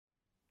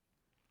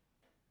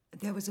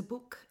There was a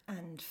book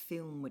and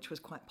film which was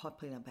quite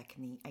popular back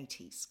in the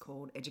 80s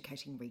called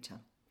Educating Rita.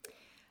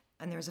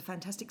 And there is a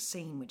fantastic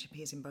scene which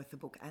appears in both the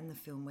book and the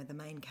film where the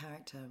main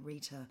character,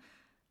 Rita,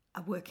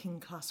 a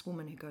working class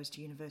woman who goes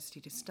to university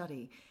to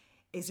study,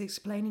 is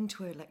explaining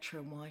to her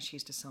lecturer why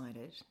she's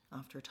decided,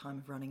 after a time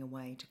of running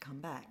away, to come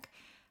back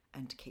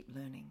and to keep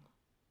learning.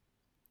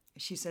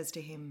 She says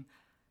to him,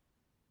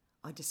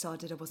 "I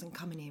decided I wasn't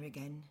coming here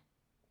again.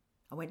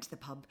 I went to the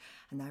pub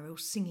and they were all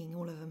singing,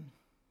 all of them,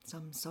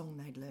 some song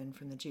they'd learned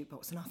from the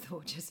jukebox, and I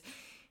thought,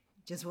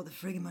 just what the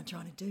frig am I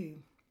trying to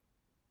do?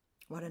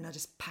 Why don't I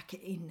just pack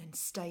it in and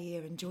stay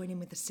here and join in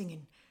with the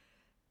singing?"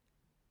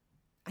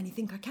 And you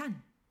think I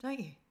can, don't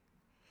you?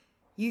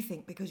 You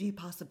think because you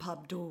pass the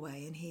pub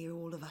doorway and hear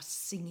all of us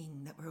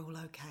singing that we're all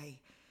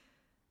okay,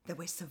 that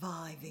we're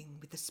surviving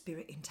with the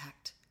spirit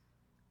intact.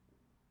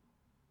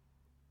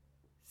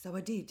 So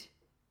I did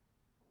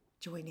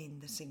join in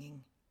the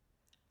singing.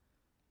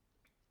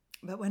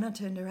 But when I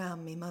turned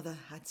around, my mother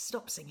had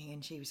stopped singing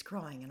and she was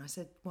crying. And I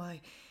said,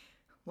 why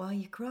are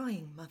you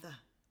crying, Mother?"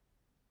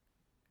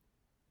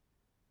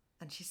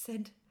 And she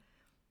said,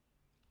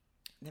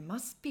 "There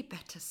must be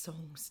better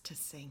songs to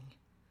sing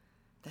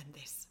than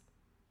this."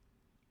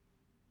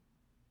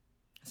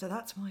 So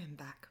that's why I'm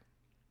back.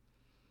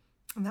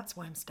 And that's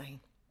why I'm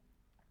staying.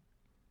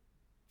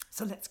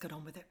 So let's get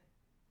on with it.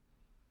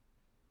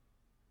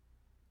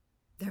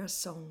 There are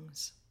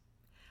songs.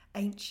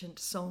 Ancient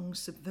songs,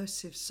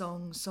 subversive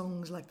songs,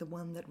 songs like the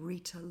one that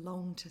Rita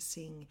longed to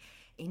sing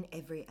in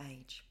every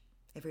age.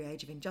 Every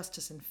age of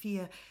injustice and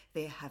fear,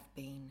 there have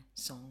been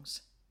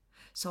songs.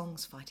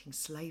 Songs fighting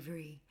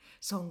slavery,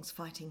 songs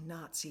fighting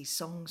Nazis,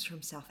 songs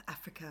from South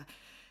Africa,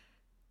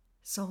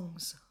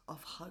 songs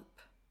of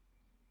hope.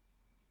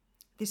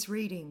 This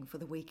reading for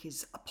the week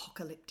is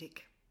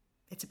apocalyptic.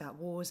 It's about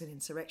wars and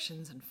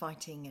insurrections and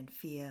fighting and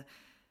fear.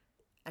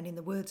 And in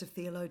the words of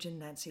theologian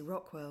Nancy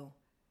Rockwell,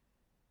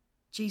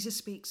 Jesus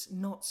speaks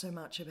not so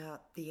much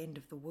about the end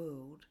of the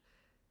world,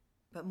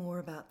 but more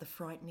about the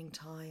frightening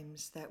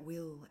times that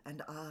will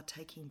and are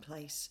taking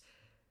place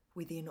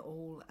within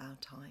all our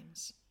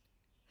times.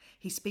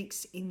 He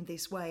speaks in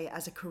this way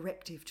as a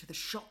corrective to the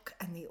shock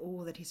and the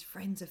awe that his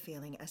friends are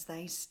feeling as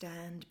they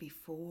stand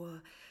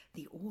before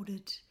the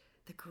ordered,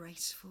 the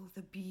graceful,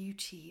 the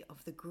beauty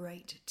of the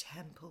great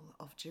temple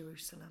of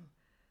Jerusalem,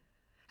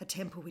 a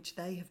temple which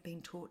they have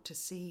been taught to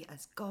see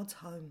as God's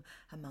home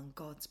among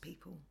God's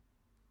people.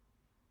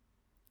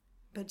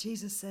 But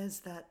Jesus says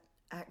that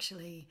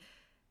actually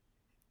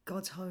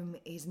God's home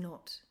is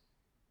not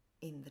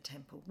in the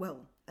temple.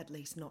 Well, at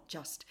least not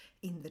just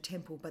in the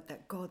temple, but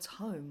that God's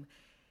home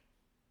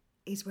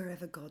is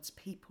wherever God's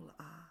people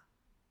are.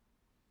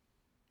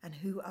 And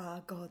who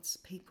are God's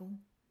people?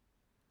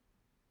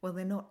 Well,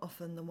 they're not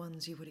often the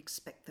ones you would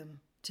expect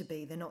them to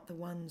be. They're not the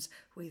ones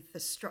with the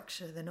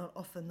structure. They're not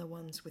often the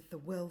ones with the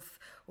wealth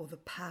or the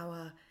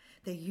power.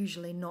 They're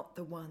usually not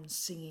the ones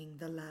singing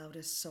the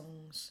loudest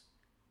songs.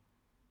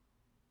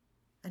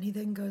 And he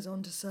then goes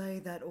on to say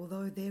that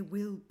although there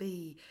will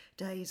be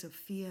days of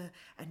fear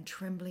and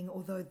trembling,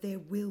 although there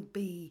will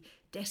be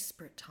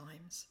desperate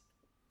times,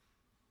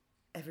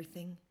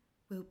 everything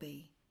will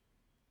be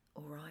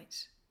all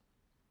right.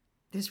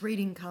 This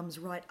reading comes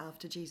right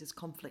after Jesus'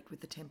 conflict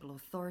with the temple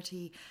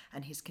authority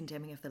and his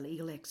condemning of the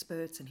legal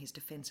experts and his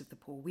defense of the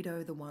poor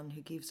widow, the one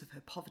who gives of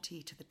her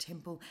poverty to the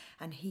temple,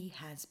 and he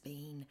has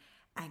been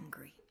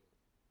angry.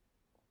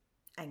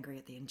 Angry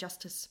at the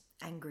injustice,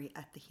 angry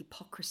at the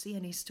hypocrisy,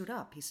 and he stood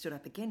up. He stood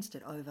up against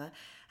it over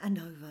and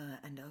over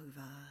and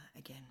over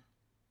again.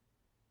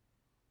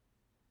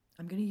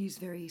 I'm going to use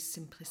very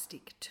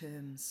simplistic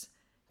terms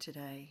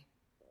today.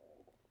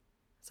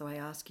 So I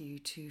ask you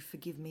to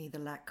forgive me the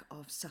lack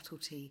of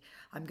subtlety.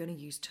 I'm going to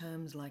use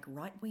terms like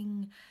right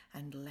wing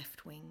and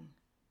left wing.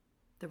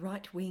 The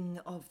right wing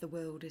of the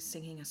world is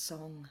singing a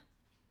song.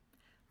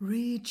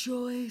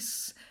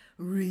 Rejoice,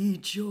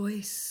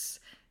 rejoice,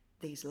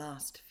 these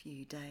last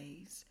few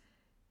days.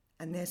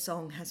 And their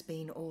song has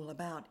been all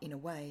about, in a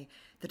way,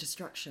 the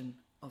destruction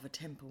of a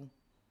temple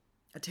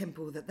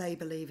that they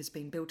believe has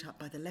been built up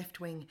by the left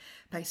wing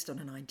based on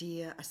an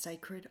idea, a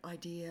sacred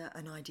idea,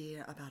 an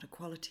idea about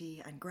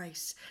equality and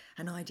grace,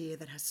 an idea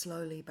that has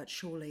slowly but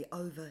surely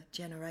over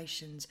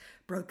generations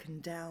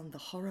broken down the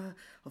horror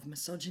of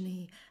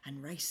misogyny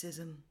and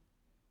racism.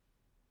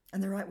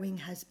 And the right wing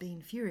has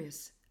been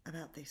furious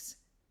about this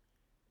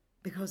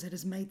because it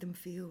has made them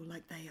feel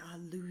like they are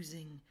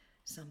losing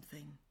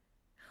something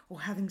or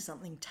having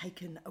something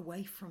taken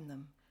away from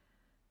them,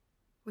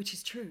 which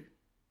is true.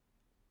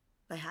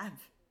 They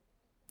have.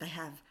 They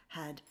have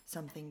had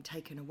something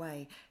taken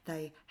away.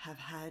 They have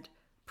had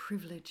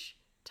privilege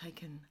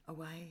taken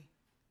away.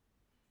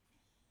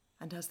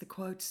 And as the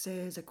quote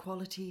says,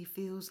 equality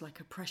feels like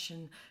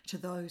oppression to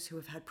those who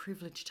have had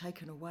privilege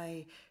taken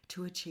away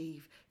to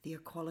achieve the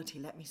equality.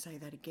 Let me say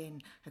that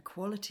again.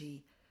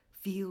 Equality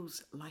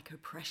feels like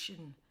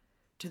oppression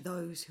to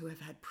those who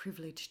have had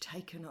privilege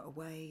taken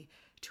away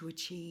to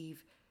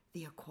achieve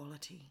the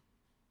equality.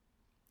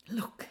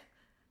 Look,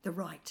 the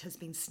right has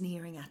been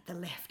sneering at the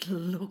left.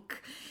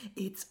 Look,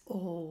 it's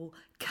all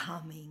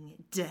coming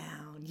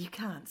down. You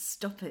can't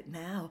stop it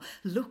now.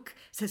 Look,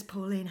 says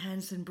Pauline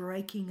Hanson,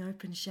 breaking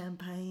open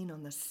champagne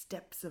on the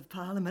steps of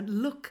Parliament.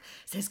 Look,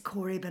 says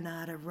Cory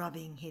Bernardo,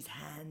 rubbing his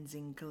hands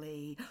in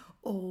glee.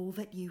 All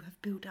that you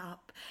have built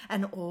up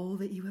and all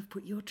that you have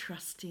put your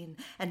trust in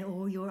and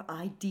all your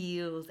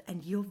ideals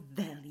and your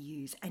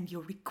values and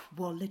your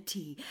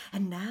equality.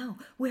 And now,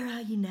 where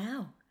are you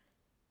now?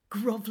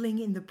 Grovelling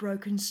in the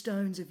broken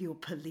stones of your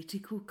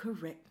political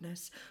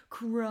correctness,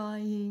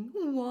 crying,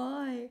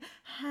 why,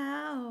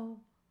 how?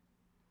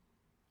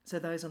 So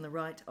those on the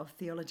right of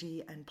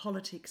theology and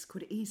politics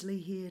could easily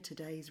hear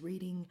today's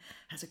reading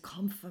as a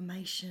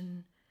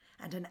confirmation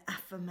and an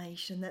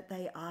affirmation that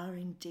they are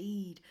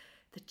indeed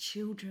the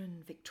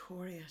children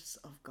victorious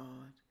of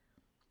God.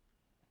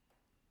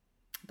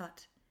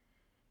 But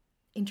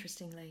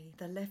interestingly,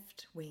 the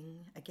left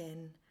wing,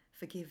 again,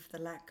 forgive the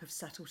lack of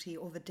subtlety,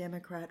 or the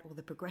Democrat or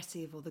the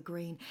progressive or the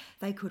Green,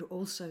 they could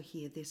also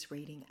hear this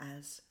reading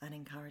as an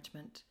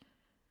encouragement.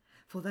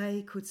 For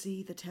they could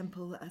see the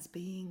temple as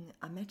being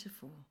a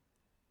metaphor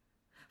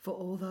for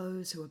all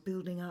those who are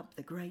building up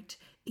the great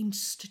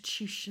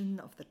institution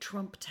of the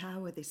Trump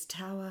Tower, this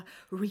tower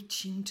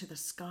reaching to the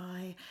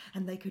sky,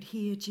 and they could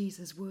hear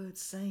Jesus'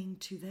 words saying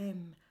to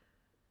them,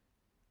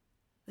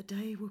 "The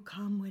day will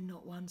come when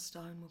not one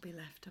stone will be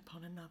left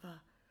upon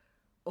another.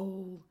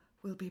 All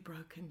will be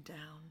broken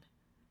down.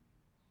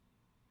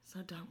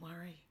 So don't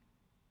worry.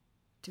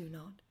 Do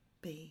not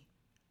be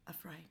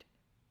afraid."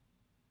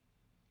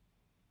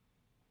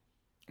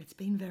 It's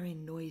been very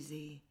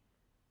noisy,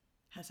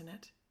 hasn't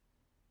it,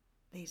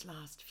 these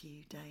last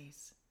few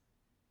days?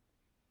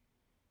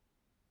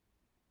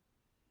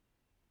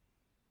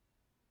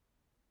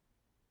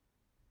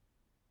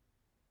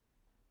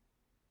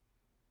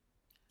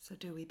 So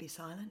do we be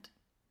silent?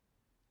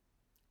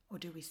 Or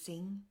do we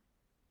sing?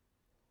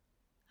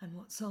 And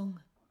what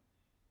song?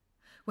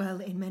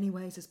 Well, in many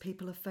ways, as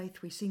people of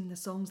faith, we sing the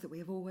songs that we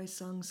have always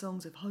sung,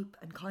 songs of hope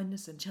and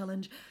kindness and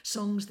challenge,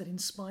 songs that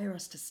inspire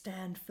us to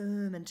stand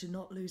firm and to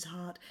not lose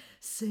heart.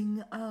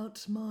 Sing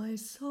out, my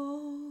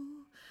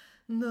soul,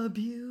 the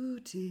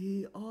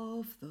beauty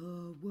of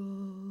the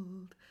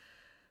world.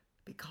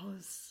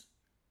 Because,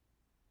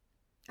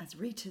 as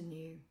Rita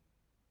knew,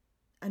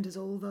 and as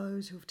all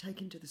those who have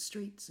taken to the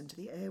streets and to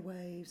the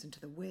airwaves and to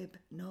the web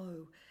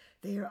know,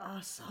 there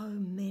are so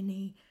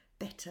many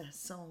better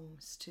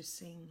songs to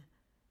sing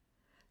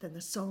than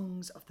the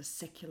songs of the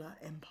secular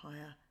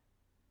empire,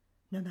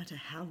 no matter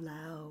how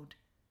loud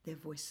their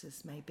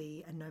voices may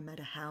be and no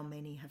matter how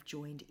many have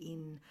joined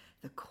in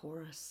the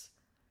chorus.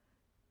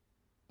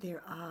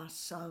 There are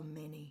so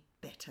many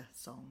better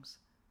songs.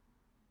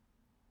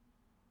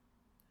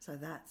 So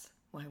that's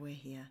why we're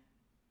here.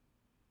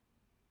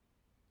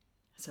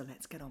 So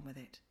let's get on with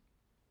it.